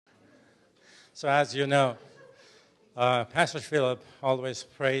So as you know, Pastor Philip always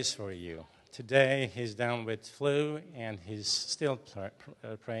prays for you. Today he's down with flu and he's still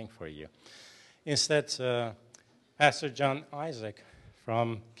praying for you. Instead, Pastor John Isaac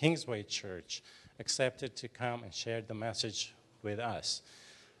from Kingsway Church accepted to come and share the message with us.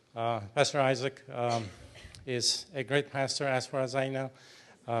 Pastor Isaac is a great pastor as far as I know,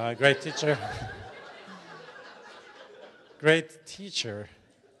 great teacher,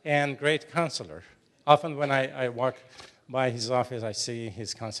 and great counselor. Often when I walk by his office, I see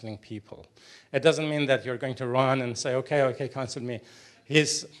he's counseling people. It doesn't mean that you're going to run and say, okay, counsel me.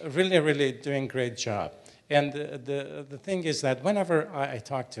 He's really doing a great job. And the thing is that whenever I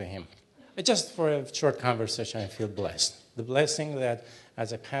talk to him, just for a short conversation, I feel blessed. The blessing that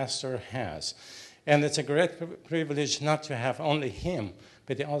as a pastor has. And it's a great privilege not to have only him,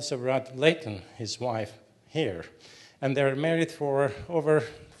 but he also brought Leighton, his wife, here. And they're married for over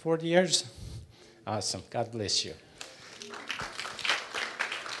 40 years. Awesome. God bless you.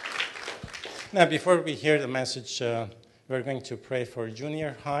 Now, before we hear the message, we're going to pray for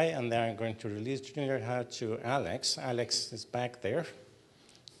junior high, and then I'm going to release junior high to Alex. Alex is back there.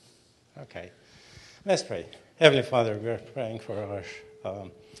 Okay. Let's pray. Heavenly Father, we're praying for our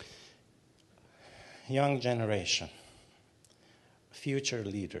young generation, future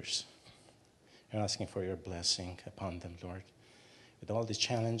leaders. We're asking for your blessing upon them, Lord. With all the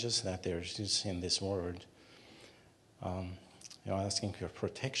challenges that there is in this world, you're asking for your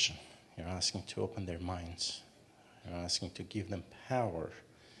protection. You're asking to open their minds. You're asking to give them power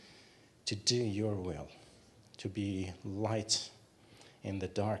to do your will, to be light in the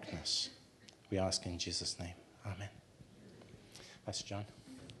darkness. We ask in Jesus' name. Amen. Pastor John.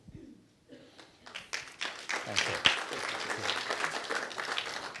 Thank you.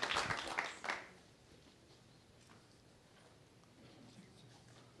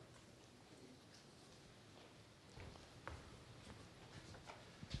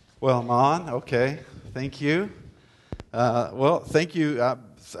 Well, I'm on. Okay. Thank you. Thank you. I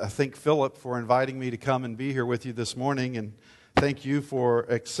thank Philip for inviting me to come and be here with you this morning, and thank you for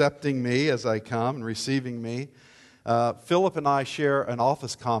accepting me as I come and receiving me. Philip and I share an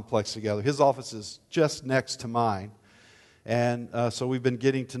office complex together. His office is just next to mine, and so we've been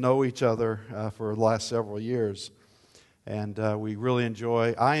getting to know each other for the last several years, and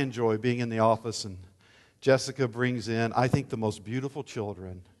I enjoy being in the office, and Jessica brings in, I think, the most beautiful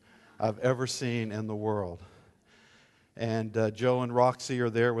children I've ever seen in the world. And Joe and Roxy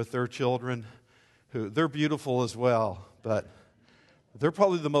are there with their children, who they're beautiful as well, but they're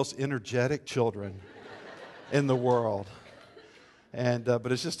probably the most energetic children in the world. And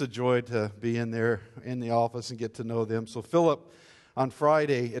but it's just a joy to be in there in the office and get to know them. So Philip, on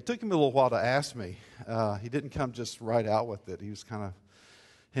Friday, it took him a little while to ask me. He didn't come just right out with it. He was kind of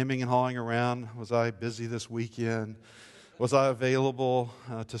hemming and hawing around. Was I busy this weekend? Was I available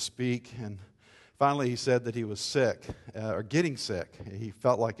to speak? And finally he said that he was sick, or getting sick. He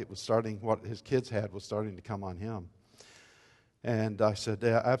felt like it was starting, what his kids had was starting to come on him. And I said,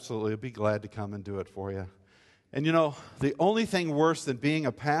 yeah, absolutely, I'd be glad to come and do it for you. And you know, the only thing worse than being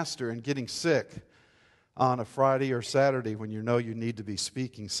a pastor and getting sick on a Friday or Saturday when you know you need to be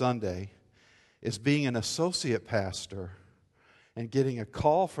speaking Sunday is being an associate pastor and getting a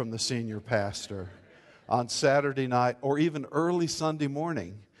call from the senior pastor on Saturday night or even early Sunday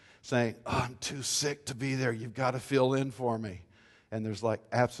morning saying, I'm too sick to be there. You've got to fill in for me. And there's like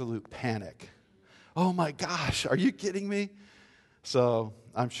absolute panic. Oh my gosh, are you kidding me? So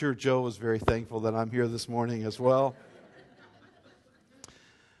I'm sure Joe was very thankful that I'm here this morning as well.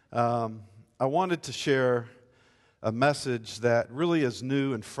 I wanted to share a message that really is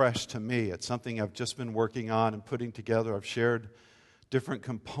new and fresh to me. It's something I've just been working on and putting together. I've shared different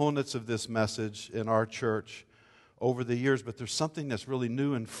components of this message in our church over the years, but there's something that's really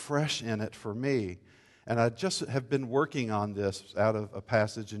new and fresh in it for me. And I just have been working on this out of a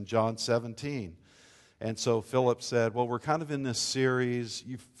passage in John 17. And so Philip said, well, we're kind of in this series.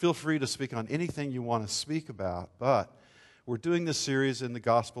 You feel free to speak on anything you want to speak about, but we're doing this series in the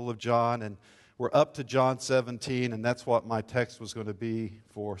Gospel of John, and we're up to John 17, and that's what my text was going to be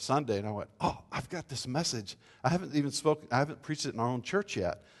for Sunday. And I went, oh, I've got this message. I haven't preached it in our own church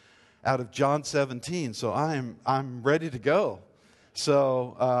yet, out of John 17, so I'm ready to go.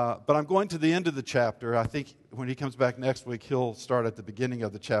 So, but I'm going to the end of the chapter. I think when he comes back next week, he'll start at the beginning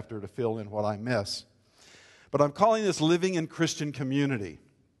of the chapter to fill in what I miss. But I'm calling this Living in Christian Community.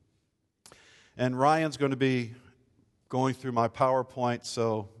 And Ryan's going to be going through my PowerPoint,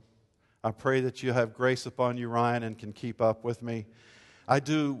 so I pray that you have grace upon you, Ryan, and can keep up with me. I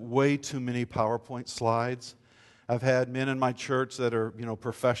do way too many PowerPoint slides. I've had men in my church that are,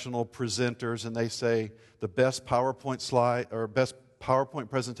 professional presenters, and they say the best PowerPoint slide or best PowerPoint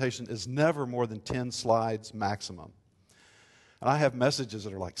presentation is never more than 10 slides maximum. And I have messages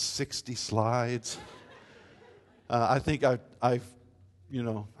that are like 60 slides. I think I've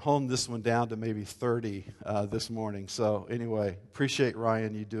honed this one down to maybe 30 this morning. So anyway, appreciate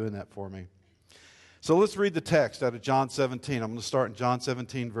Ryan, you doing that for me. So let's read the text out of John 17. I'm going to start in John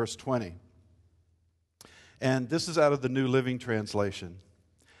 17, verse 20. And this is out of the New Living Translation.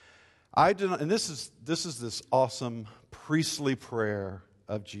 This is this awesome priestly prayer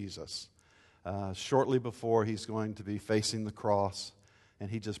of Jesus. Shortly before he's going to be facing the cross, and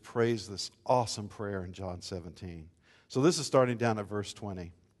he just prays this awesome prayer in John 17. So this is starting down at verse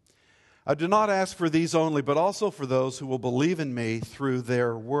 20. I do not ask for these only, but also for those who will believe in me through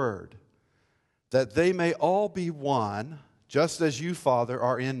their word, that they may all be one, just as you, Father,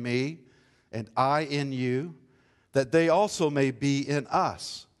 are in me, and I in you, that they also may be in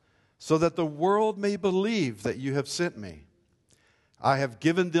us, so that the world may believe that you have sent me. I have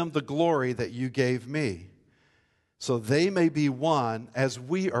given them the glory that you gave me, so they may be one as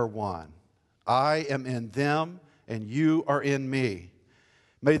we are one. I am in them, and you are in me.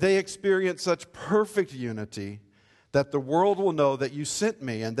 May they experience such perfect unity that the world will know that you sent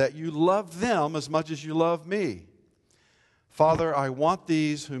me and that you love them as much as you love me. Father, I want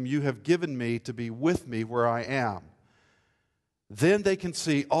these whom you have given me to be with me where I am. Then they can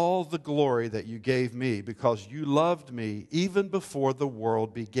see all the glory that you gave me because you loved me even before the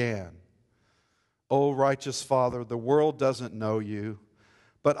world began. O righteous Father, the world doesn't know you,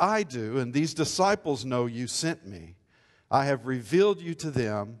 but I do, and these disciples know you sent me. I have revealed you to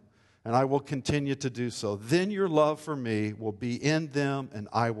them, and I will continue to do so. Then your love for me will be in them, and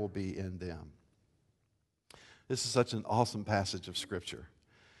I will be in them. This is such an awesome passage of Scripture.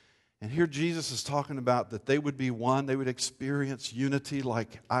 And here Jesus is talking about that they would be one, they would experience unity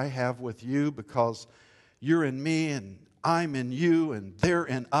like I have with you because you're in me and I'm in you and they're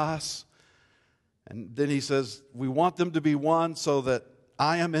in us. And then he says, we want them to be one so that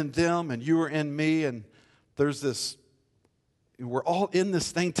I am in them and you are in me. And there's this, we're all in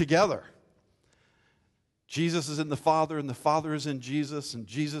this thing together. Jesus is in the Father and the Father is in Jesus and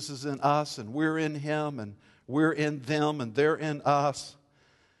Jesus is in us and we're in him and we're in them and they're in us.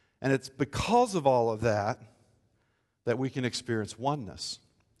 And it's because of all of that that we can experience oneness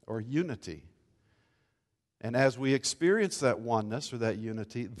or unity. And as we experience that oneness or that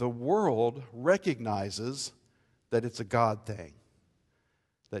unity, the world recognizes that it's a God thing,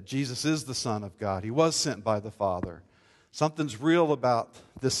 that Jesus is the Son of God. He was sent by the Father. Something's real about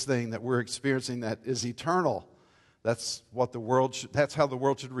this thing that we're experiencing that is eternal. That's what that's how the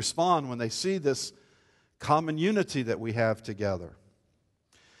world should respond when they see this common unity that we have together.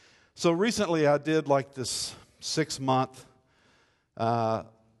 So recently I did like this 6-month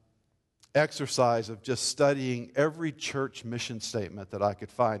exercise of just studying every church mission statement that I could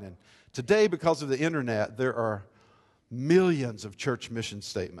find. And today, because of the internet, there are millions of church mission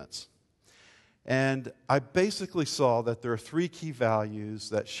statements. And I basically saw that there are 3 key values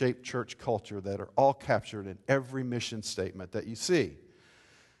that shape church culture that are all captured in every mission statement that you see.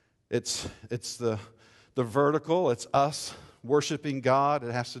 It's the vertical, it's us worshiping God.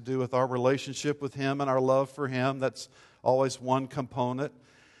 It has to do with our relationship with him and our love for him. That's always one component.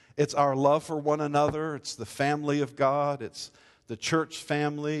 It's our love for one another. It's the family of God. It's the church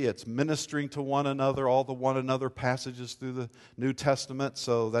family. It's ministering to one another, all the one another passages through the New Testament.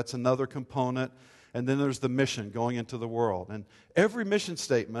 So that's another component. And then there's the mission, going into the world. And every mission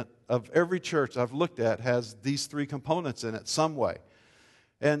statement of every church I've looked at has these 3 components in it some way.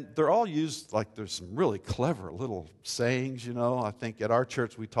 And they're all used, like there's some really clever little sayings, I think at our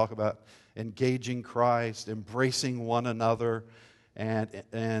church we talk about engaging Christ, embracing one another,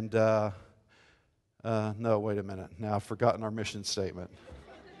 no, wait a minute. Now I've forgotten our mission statement.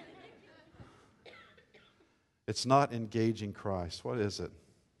 It's not engaging Christ. What is it?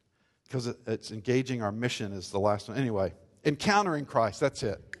 Because it's engaging our mission is the last one. Anyway, encountering Christ, that's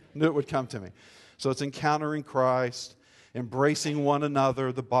it. Knew it would come to me. So it's encountering Christ, embracing one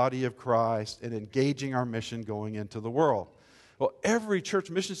another, the body of Christ, and engaging our mission going into the world. Well, every church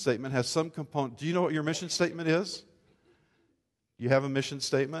mission statement has some component. Do you know what your mission statement is? You have a mission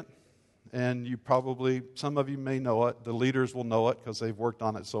statement, and some of you may know it. The leaders will know it because they've worked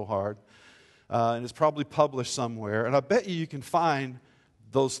on it so hard. And it's probably published somewhere. And I bet you can find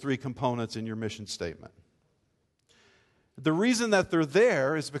those 3 components in your mission statement. The reason that they're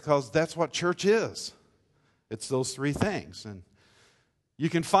there is because that's what church is. It's those 3 things. And you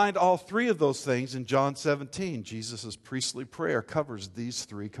can find all 3 of those things in John 17. Jesus' priestly prayer covers these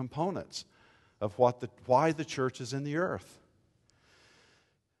 3 components of why the church is in the earth.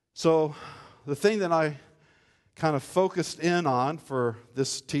 So the thing that I kind of focused in on for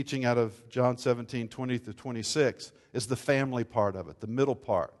this teaching out of John 17:20-26 is the family part of it, the middle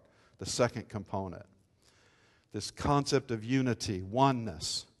part, the second component. This concept of unity,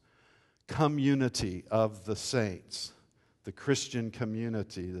 oneness, community of the saints, the Christian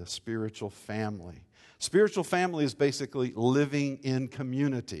community, the spiritual family. Spiritual family is basically living in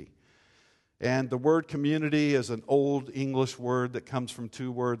community. And the word community is an old English word that comes from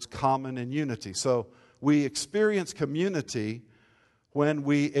two words, common and unity. So we experience community when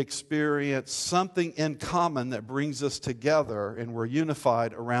we experience something in common that brings us together and we're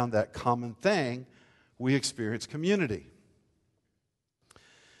unified around that common thing. We experience community.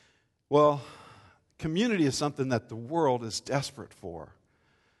 Well, community is something that the world is desperate for.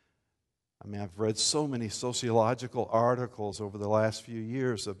 I mean, I've read so many sociological articles over the last few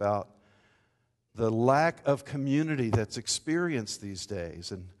years about the lack of community that's experienced these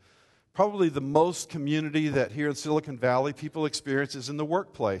days. And probably the most community that here in Silicon Valley people experience is in the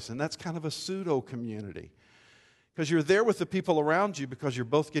workplace. And that's kind of a pseudo-community. Because you're there with the people around you because you're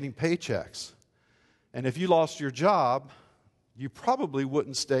both getting paychecks. And if you lost your job, you probably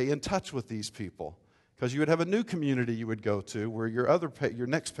wouldn't stay in touch with these people because you would have a new community you would go to where your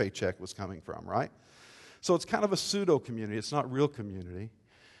next paycheck was coming from, right? So it's kind of a pseudo-community. It's not real community.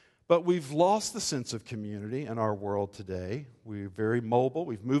 But we've lost the sense of community in our world today. We're very mobile.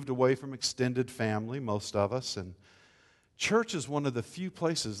 We've moved away from extended family, most of us. And church is one of the few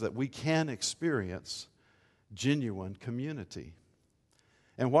places that we can experience genuine community.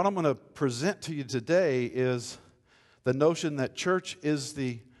 And what I'm going to present to you today is the notion that church is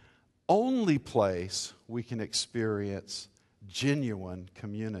the only place we can experience genuine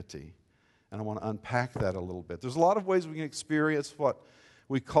community. And I want to unpack that a little bit. There's a lot of ways we can experience what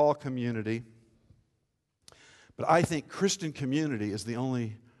we call community. But I think Christian community is the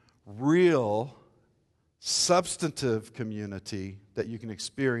only real, substantive community that you can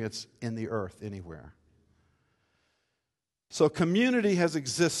experience in the earth anywhere. So community has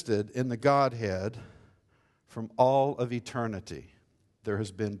existed in the Godhead from all of eternity. There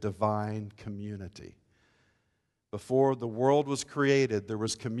has been divine community. Before the world was created, there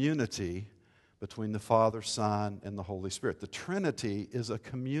was community between the Father, Son, and the Holy Spirit. The Trinity is a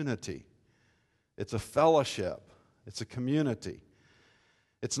community. It's a fellowship. It's a community.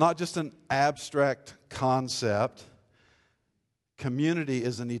 It's not just an abstract concept. Community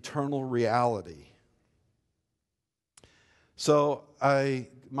is an eternal reality. So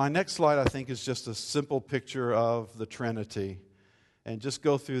my next slide, I think, is just a simple picture of the Trinity. And just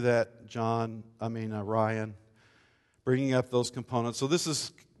go through that, Ryan, bringing up those components. So this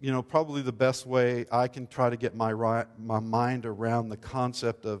is, probably the best way I can try to get my mind around the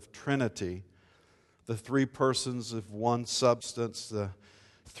concept of Trinity. The three persons of one substance, the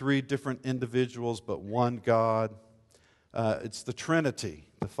three different individuals but one God. It's the Trinity,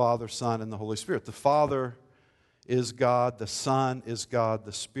 the Father, Son, and the Holy Spirit. The Father is God, the Son is God,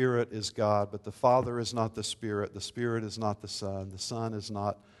 the Spirit is God, but the Father is not the Spirit is not the Son is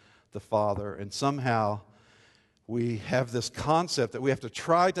not the Father, and somehow we have this concept that we have to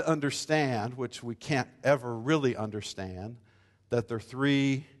try to understand, which we can't ever really understand, that they're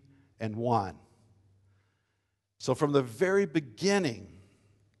three and one. So from the very beginning,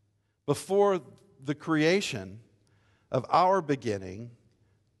 before the creation of our beginning,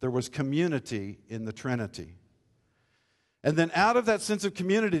 there was community in the Trinity. And then out of that sense of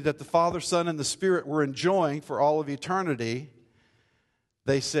community that the Father, Son, and the Spirit were enjoying for all of eternity,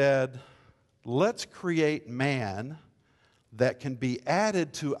 they said, let's create man that can be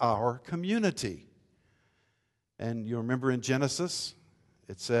added to our community. And you remember in Genesis,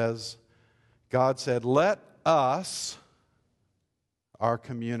 it says, God said, let us, our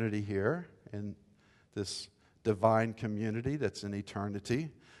community here, in this divine community that's in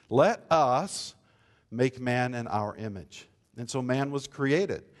eternity, let us make man in our image. And so man was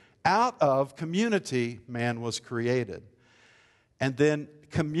created. Out of community, man was created. And then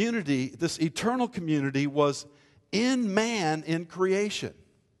community, this eternal community, was in man in creation.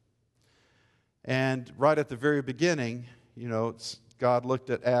 And right at the very beginning, God looked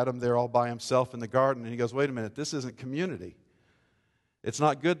at Adam there all by himself in the garden, and he goes, wait a minute, this isn't community. It's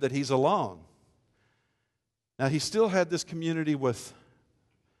not good that he's alone. Now, he still had this community with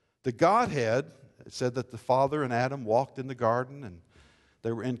the Godhead. It said that the Father and Adam walked in the garden, and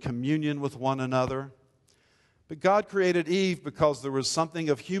they were in communion with one another. But God created Eve because there was something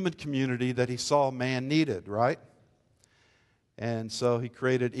of human community that he saw man needed, right? And so he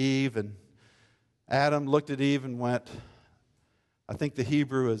created Eve, and Adam looked at Eve and went, I think the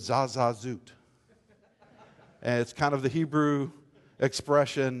Hebrew is zazazut. And it's kind of the Hebrew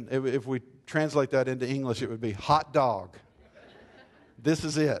expression. If we translate that into English, it would be hot dog. This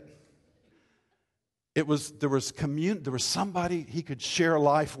is it. There was somebody he could share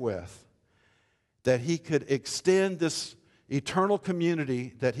life with, that he could extend this eternal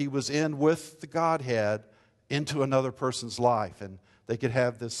community that he was in with the Godhead into another person's life. And they could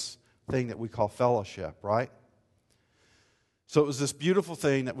have this thing that we call fellowship, right? So it was this beautiful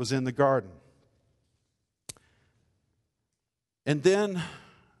thing that was in the garden. And then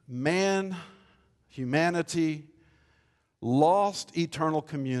humanity, lost eternal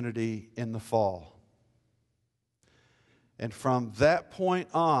community in the fall. And from that point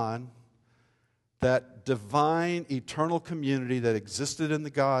on, that divine eternal community that existed in the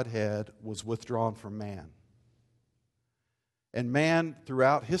Godhead was withdrawn from man. And man,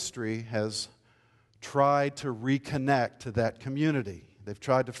 throughout history, has tried to reconnect to that community. They've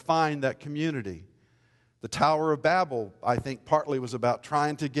tried to find that community. The Tower of Babel, I think, partly was about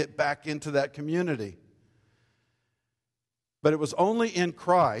trying to get back into that community. But it was only in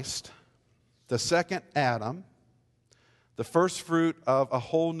Christ, the second Adam, the first fruit of a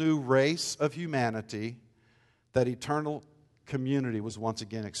whole new race of humanity, that eternal community was once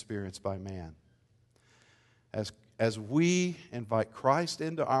again experienced by man. As we invite Christ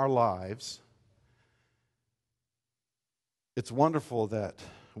into our lives, it's wonderful that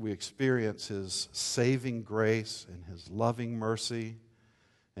we experience His saving grace and His loving mercy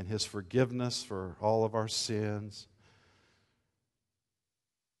and His forgiveness for all of our sins.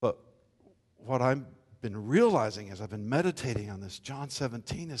 But what I've been realizing as I've been meditating on this John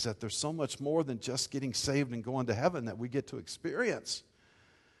 17 is that there's so much more than just getting saved and going to heaven that we get to experience.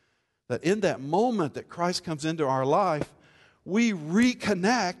 That in that moment that Christ comes into our life, we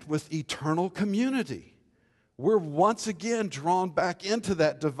reconnect with eternal community. We're once again drawn back into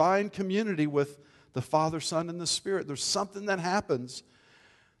that divine community with the Father, Son, and the Spirit. There's something that happens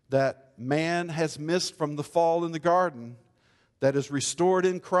that man has missed from the fall in the garden that is restored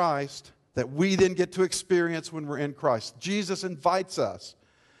in Christ, that we then get to experience when we're in Christ. Jesus invites us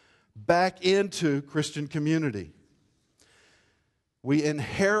back into Christian community. We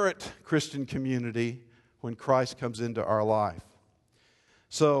inherit Christian community when Christ comes into our life.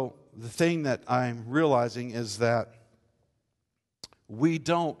 So the thing that I'm realizing is that we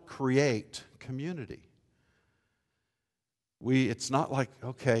don't create community. It's not like,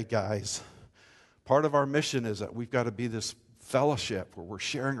 okay, guys, part of our mission is that we've got to be this fellowship where we're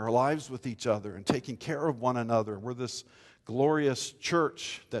sharing our lives with each other and taking care of one another. We're this glorious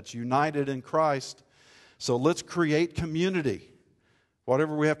church that's united in Christ. So let's create community.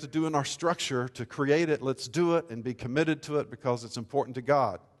 Whatever we have to do in our structure to create it, let's do it and be committed to it because it's important to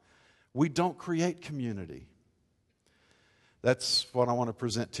God. We don't create community. That's what I want to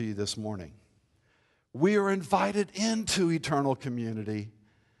present to you this morning. We are invited into eternal community.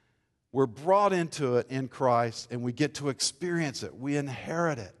 We're brought into it in Christ, and we get to experience it. We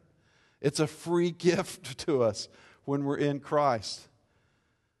inherit it. It's a free gift to us when we're in Christ.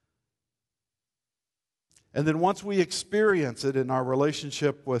 And then once we experience it in our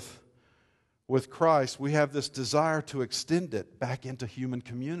relationship with Christ, we have this desire to extend it back into human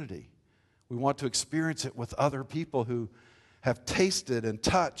community. We want to experience it with other people who have tasted and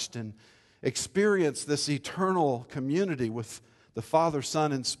touched and experienced this eternal community with the Father,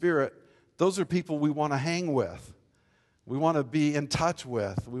 Son, and Spirit. Those are people we want to hang with. We want to be in touch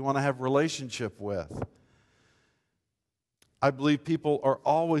with. We want to have relationship with. I believe people are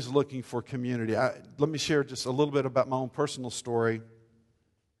always looking for community. Let me share just a little bit about my own personal story.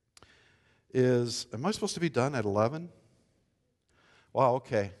 Am I supposed to be done at 11? Wow,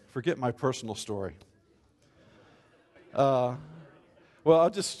 okay. Forget my personal story. Well, I'll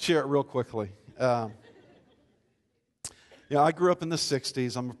just share it real quickly. I grew up in the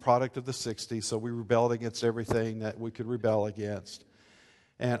 60s. I'm a product of the 60s, so we rebelled against everything that we could rebel against.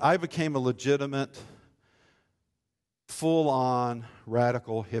 And I became a legitimate, full-on,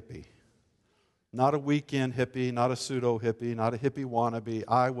 radical hippie. Not a weekend hippie, not a pseudo-hippie, not a hippie wannabe.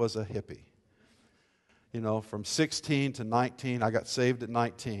 I was a hippie. From 16 to 19, I got saved at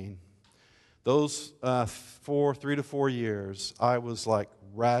 19. Those 3 to 4 years, I was like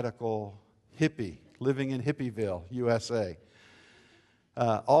radical hippie, living in Hippieville, USA.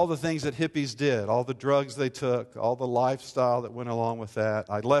 All the things that hippies did, all the drugs they took, all the lifestyle that went along with that.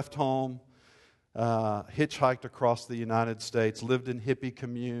 I left home, hitchhiked across the United States, lived in hippie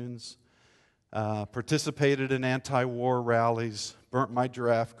communes, participated in anti-war rallies, burnt my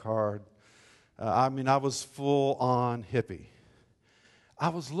giraffe card. I was full-on hippie. I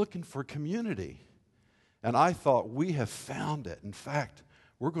was looking for community, and I thought, we have found it. In fact,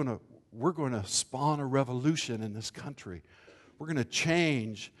 we're going to we're going to spawn a revolution in this country. We're going to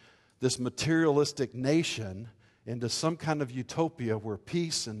change this materialistic nation into some kind of utopia where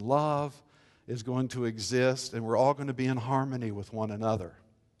peace and love is going to exist, and we're all going to be in harmony with one another.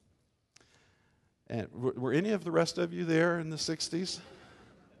 And were any of the rest of you there in the 60s?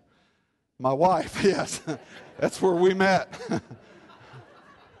 My wife, yes. That's where we met.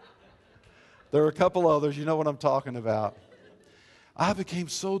 There were a couple others. You know what I'm talking about. I became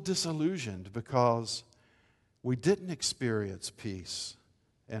so disillusioned because we didn't experience peace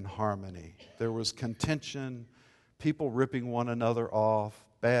and harmony. There was contention, people ripping one another off,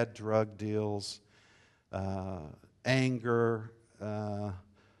 bad drug deals, anger,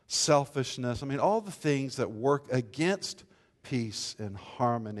 selfishness. I mean, all the things that work against peace and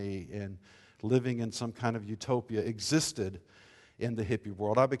harmony and living in some kind of utopia existed in the hippie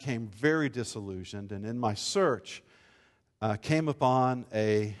world. I became very disillusioned, and in my search, came upon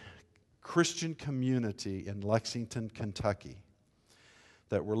a Christian community in Lexington, Kentucky,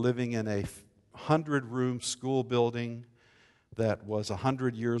 that were living in a 100-room school building that was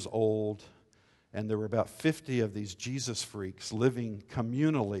 100 years old, and there were about 50 of these Jesus freaks living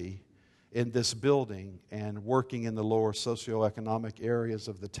communally in this building and working in the lower socioeconomic areas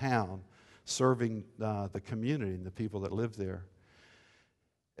of the town, serving the community and the people that lived there.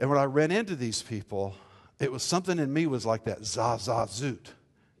 And when I ran into these people, it was something in me was like that za zoot.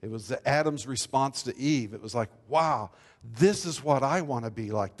 It was the Adam's response to Eve. It was like, wow, this is what I want to be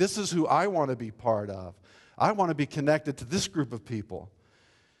like. This is who I want to be part of. I want to be connected to this group of people.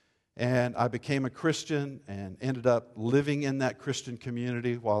 And I became a Christian and ended up living in that Christian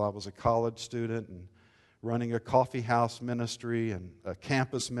community while I was a college student and running a coffee house ministry and a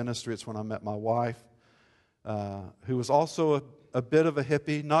campus ministry. It's when I met my wife, who was also a bit of a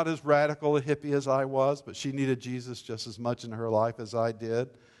hippie, not as radical a hippie as I was, but she needed Jesus just as much in her life as I did.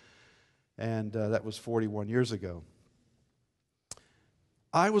 And that was 41 years ago.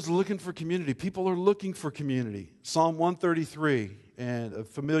 I was looking for community. People are looking for community. Psalm 133, and a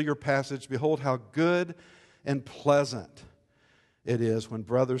familiar passage, behold how good and pleasant it is when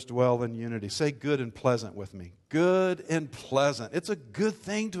brothers dwell in unity. Say good and pleasant with me. Good and pleasant. It's a good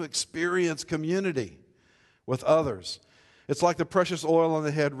thing to experience community with others. It's like the precious oil on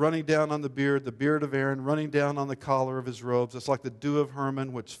the head running down on the beard of Aaron running down on the collar of his robes. It's like the dew of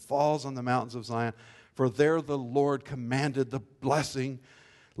Hermon which falls on the mountains of Zion. For there the Lord commanded the blessing,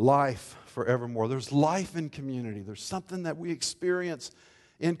 life forevermore. There's life in community. There's something that we experience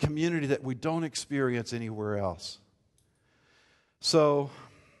in community that we don't experience anywhere else. So,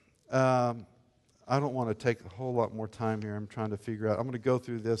 I don't want to take a whole lot more time here. I'm trying to figure out. I'm going to go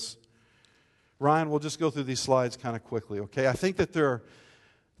through this. Ryan, we'll just go through these slides kind of quickly, okay? I think that there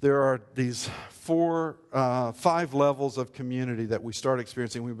are these 5 levels of community that we start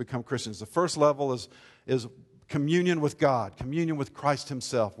experiencing when we become Christians. The first level is communion with God, communion with Christ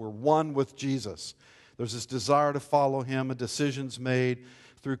Himself. We're one with Jesus. There's this desire to follow Him, and decisions made.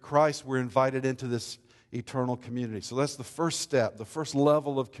 Through Christ, we're invited into this eternal community. So that's the first step, the first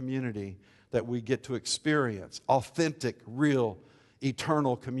level of community that we get to experience. Authentic, real,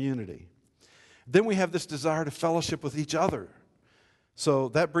 eternal community. Then we have this desire to fellowship with each other. So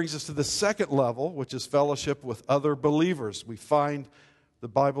that brings us to the second level, which is fellowship with other believers. We find the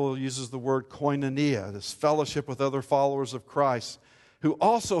Bible uses the word koinonia, this fellowship with other followers of Christ who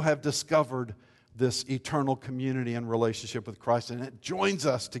also have discovered this eternal community and relationship with Christ, and it joins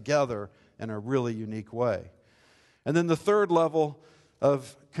us together in a really unique way. And then the third level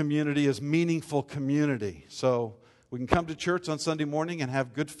of community is meaningful community. So we can come to church on Sunday morning and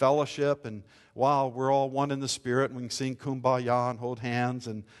have good fellowship, and wow, we're all one in the Spirit, and we can sing Kumbaya and hold hands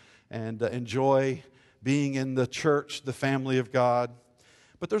and enjoy being in the church, the family of God.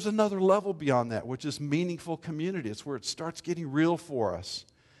 But there's another level beyond that, which is meaningful community. It's where it starts getting real for us.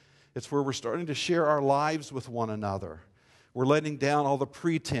 It's where we're starting to share our lives with one another. We're letting down all the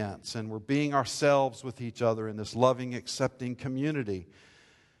pretense, and we're being ourselves with each other in this loving, accepting community.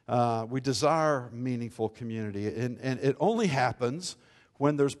 We desire meaningful community, and it only happens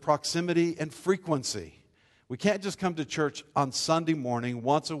when there's proximity and frequency. We can't just come to church on Sunday morning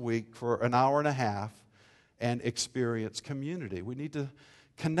once a week for an hour and a half and experience community. We need to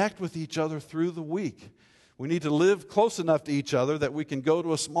connect with each other through the week. We need to live close enough to each other that we can go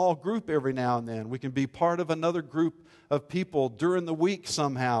to a small group every now and then. We can be part of another group of people during the week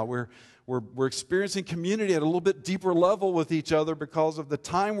somehow. We're experiencing community at a little bit deeper level with each other because of the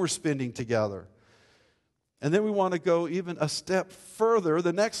time we're spending together. And then we want to go even a step further.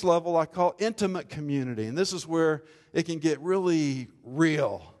 The next level I call intimate community. And this is where it can get really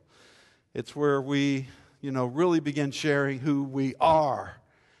real. It's where we, really begin sharing who we are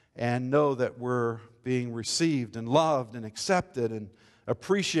and know that we're being received and loved and accepted and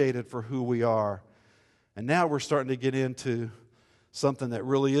appreciated for who we are. And now we're starting to get into something that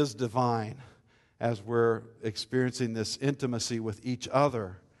really is divine as we're experiencing this intimacy with each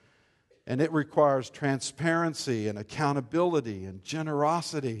other. And it requires transparency and accountability and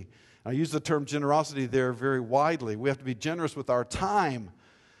generosity. I use the term generosity there very widely. We have to be generous with our time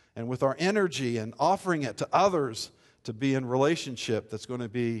and with our energy and offering it to others to be in relationship that's going to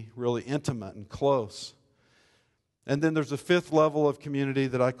be really intimate and close. And then there's a fifth level of community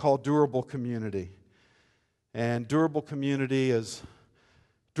that I call durable community. And durable community is,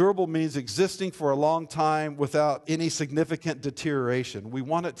 durable means existing for a long time without any significant deterioration. We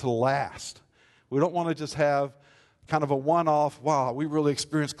want it to last. We don't want to just have kind of a one-off, wow, we really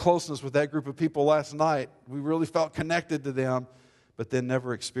experienced closeness with that group of people last night. We really felt connected to them, but then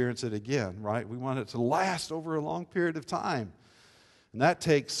never experience it again, right? We want it to last over a long period of time. And that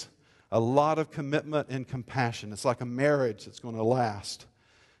takes a lot of commitment and compassion. It's like a marriage that's going to last.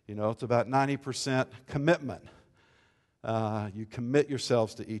 You know, it's about 90% commitment. You commit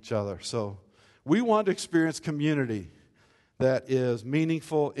yourselves to each other. So we want to experience community that is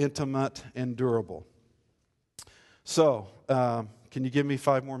meaningful, intimate, and durable. So, can you give me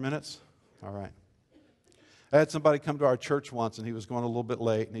 5 more minutes? All right. I had somebody come to our church once, and he was going a little bit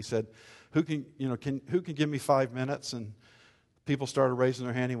late, and he said, who can give me 5 minutes? And people started raising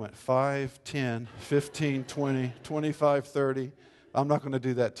their hand. He went 5, 10, 15, 20, 25, 30. I'm not going to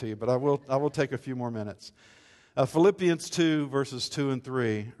do that to you, but I will take a few more minutes. Philippians 2, verses 2 and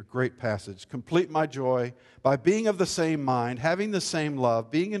 3, a great passage. Complete my joy by being of the same mind, having the same love,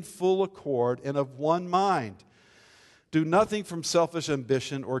 being in full accord and of one mind. Do nothing from selfish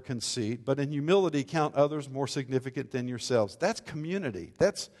ambition or conceit, but in humility count others more significant than yourselves. That's community.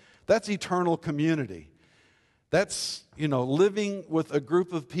 That's eternal community. That's, living with a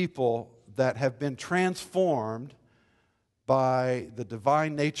group of people that have been transformed by the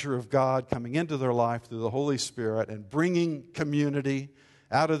divine nature of God coming into their life through the Holy Spirit and bringing community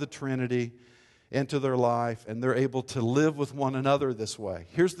out of the Trinity into their life, and they're able to live with one another this way.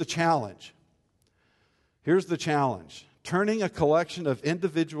 Here's the challenge. Turning a collection of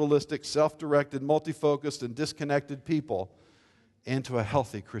individualistic, self-directed, multi-focused, and disconnected people into a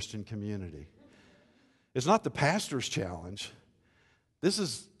healthy Christian community. It's not the pastor's challenge. This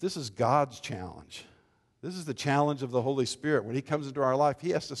is God's challenge. This is the challenge of the Holy Spirit. When He comes into our life,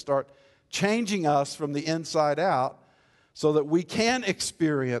 He has to start changing us from the inside out so that we can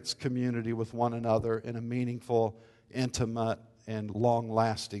experience community with one another in a meaningful, intimate, and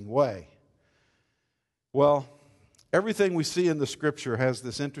long-lasting way. Well, everything we see in the Scripture has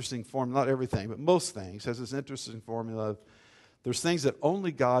this interesting formula. Not everything, but most things has this interesting formula of there's things that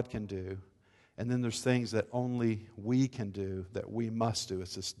only God can do, and then there's things that only we can do, that we must do.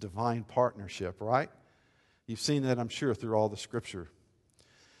 It's this divine partnership, right? You've seen that, I'm sure, through all the Scripture.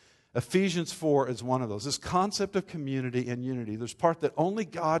 Ephesians 4 is one of those. This concept of community and unity. There's part that only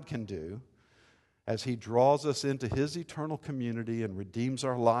God can do as He draws us into His eternal community and redeems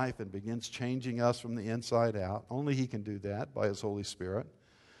our life and begins changing us from the inside out. Only He can do that by His Holy Spirit.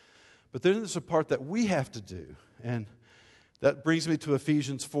 But then there's a part that we have to do. And that brings me to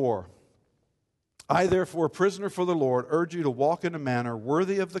Ephesians 4. I, therefore, a prisoner for the Lord, urge you to walk in a manner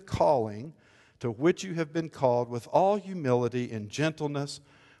worthy of the calling to which you have been called, with all humility and gentleness,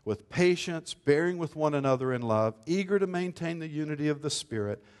 with patience, bearing with one another in love, eager to maintain the unity of the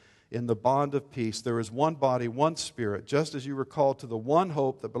Spirit in the bond of peace. There is one body, one Spirit, just as you were called to the one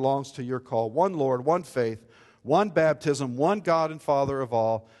hope that belongs to your call, one Lord, one faith, one baptism, one God and Father of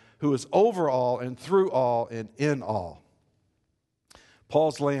all, who is over all and through all and in all.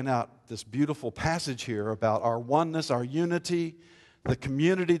 Paul's laying out this beautiful passage here about our oneness, our unity, the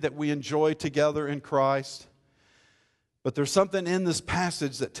community that we enjoy together in Christ. But there's something in this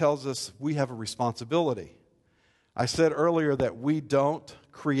passage that tells us we have a responsibility. I said earlier that we don't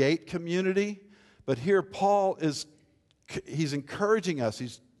create community, but here Paul he's encouraging us,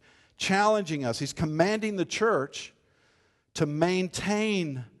 he's challenging us, he's commanding the church to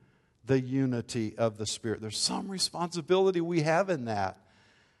maintain the unity of the Spirit. There's some responsibility we have in that.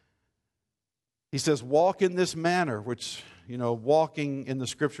 He says, walk in this manner, which, walking in the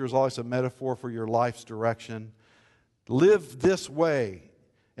Scripture is always a metaphor for your life's direction. Live this way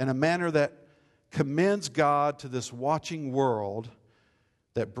in a manner that commends God to this watching world,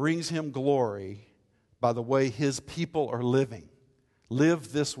 that brings Him glory by the way His people are living.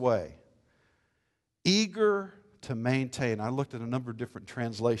 Live this way. Eager to maintain. I looked at a number of different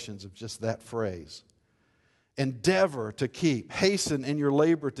translations of just that phrase. Endeavor to keep. Hasten in your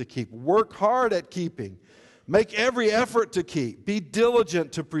labor to keep. Work hard at keeping. Make every effort to keep. Be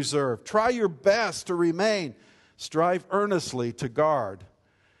diligent to preserve. Try your best to remain. Strive earnestly to guard.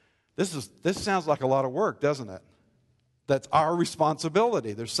 This sounds like a lot of work, doesn't it? That's our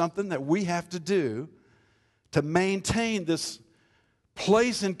responsibility. There's something that we have to do to maintain this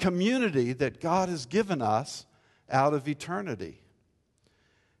place and community that God has given us out of eternity.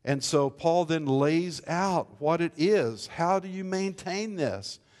 And so Paul then lays out what it is. How do you maintain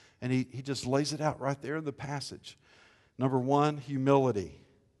this? And he just lays it out right there in the passage. Number one, humility.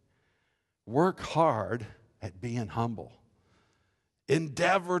 Work hard at being humble.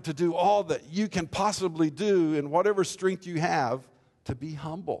 Endeavor to do all that you can possibly do in whatever strength you have to be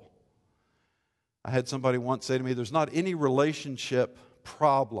humble. I had somebody once say to me, there's not any relationship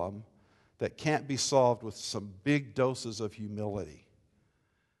problem that can't be solved with some big doses of humility.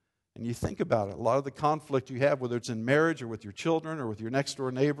 And you think about it, a lot of the conflict you have, whether it's in marriage or with your children or with your next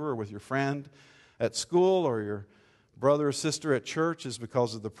door neighbor or with your friend at school or your brother or sister at church, is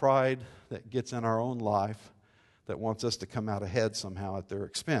because of the pride that gets in our own life that wants us to come out ahead somehow at their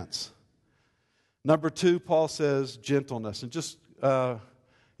expense. Number two, Paul says gentleness. And just,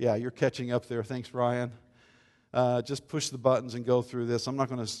 you're catching up there. Thanks, Ryan. Just push the buttons and go through this. I'm not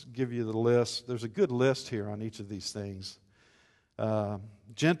going to give you the list. There's a good list here on each of these things.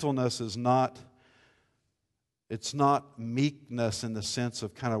 Gentleness is not, it's not meekness in the sense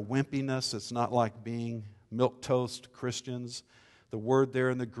of kind of wimpiness. It's not like being milquetoast Christians. The word there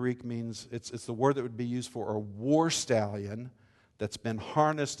in the Greek means, it's the word that would be used for a war stallion that's been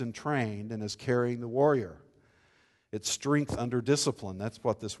harnessed and trained and is carrying the warrior. It's strength under discipline. That's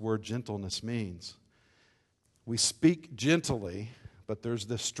what this word gentleness means. We speak gently, but there's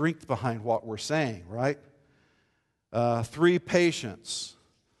this strength behind what we're saying, right? 3, patience.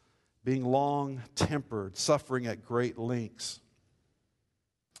 Being long-tempered, suffering at great lengths.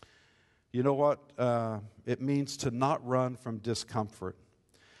 You know what? It means to not run from discomfort.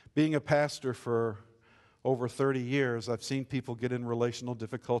 Being a pastor for over 30 years, I've seen people get in relational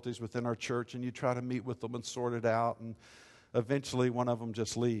difficulties within our church, and you try to meet with them and sort it out, and eventually one of them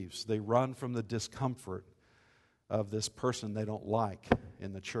just leaves. They run from the discomfort of this person they don't like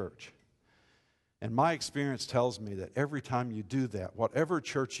in the church. And my experience tells me that every time you do that, whatever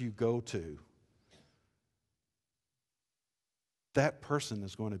church you go to, that person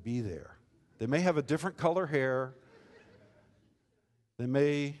is going to be there. They may have a different color hair. They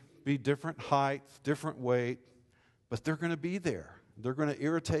may be different height, different weight, but they're going to be there. They're going to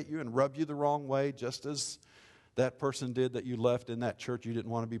irritate you and rub you the wrong way, just as that person did that you left in that church you didn't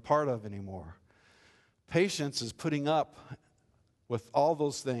want to be part of anymore. Patience is putting up with all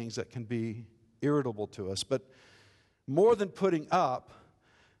those things that can be irritable to us. But more than putting up,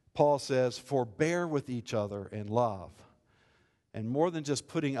 Paul says, forbear with each other in love. And more than just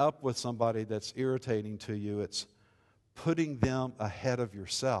putting up with somebody that's irritating to you, it's putting them ahead of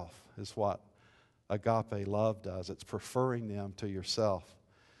yourself, is what agape love does. It's preferring them to yourself.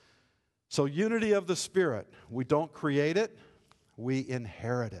 So unity of the Spirit, we don't create it, we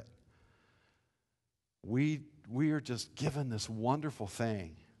inherit it. We are just given this wonderful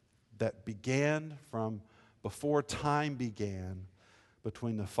thing that began from before time began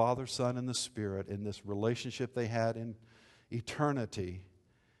between the Father, Son, and the Spirit in this relationship they had in eternity.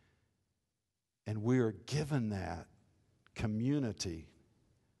 And we are given that community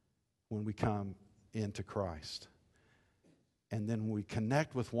when we come into Christ. And then when we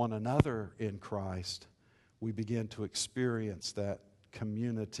connect with one another in Christ, we begin to experience that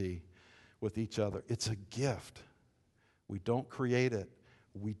community with each other. It's a gift. We don't create it.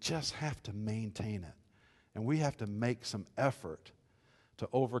 We just have to maintain it. And we have to make some effort to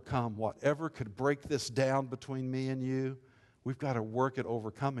overcome whatever could break this down between me and you. We've got to work at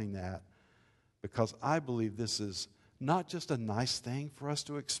overcoming that, because I believe this is not just a nice thing for us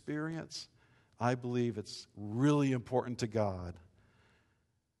to experience. I believe it's really important to God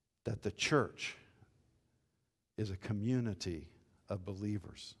that the church is a community of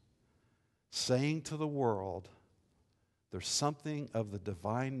believers saying to the world, there's something of the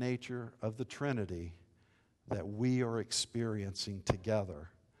divine nature of the Trinity that we are experiencing together.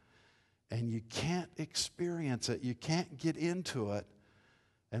 And you can't experience it, you can't get into it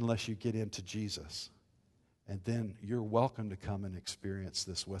unless you get into Jesus. And then you're welcome to come and experience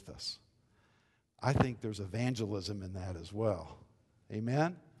this with us. I think there's evangelism in that as well.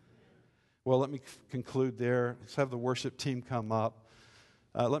 Amen? Well, let me conclude there. Let's have the worship team come up.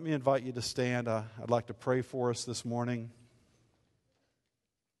 Let me invite you to stand. I'd like to pray for us this morning.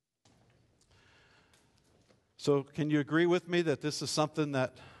 So can you agree with me that this is something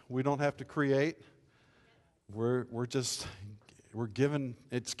that we don't have to create? We're given,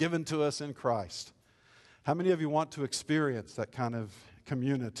 it's given to us in Christ. How many of you want to experience that kind of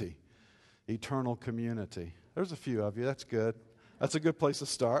community, eternal community? There's a few of you. That's good. That's a good place to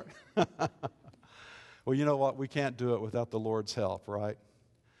start. Well, you know what? We can't do it without the Lord's help, right?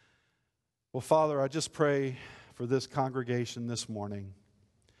 Well, Father, I just pray for this congregation this morning.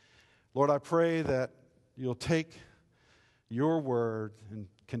 Lord, I pray that you'll take your word and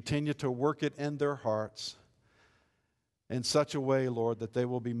continue to work it in their hearts in such a way, Lord, that they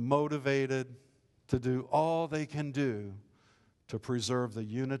will be motivated to do all they can do to preserve the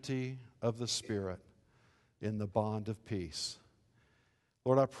unity of the Spirit in the bond of peace.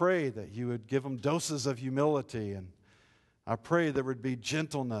 Lord, I pray that you would give them doses of humility, and I pray there would be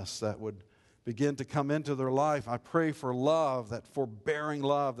gentleness that would begin to come into their life. I pray for love, that forbearing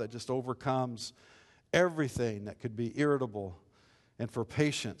love that just overcomes everything that could be irritable, and for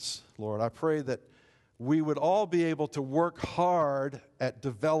patience, Lord. I pray that we would all be able to work hard at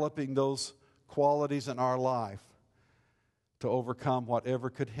developing those qualities in our life to overcome whatever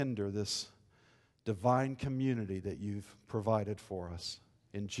could hinder this divine community that you've provided for us.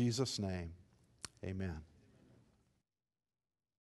 In Jesus' name, amen.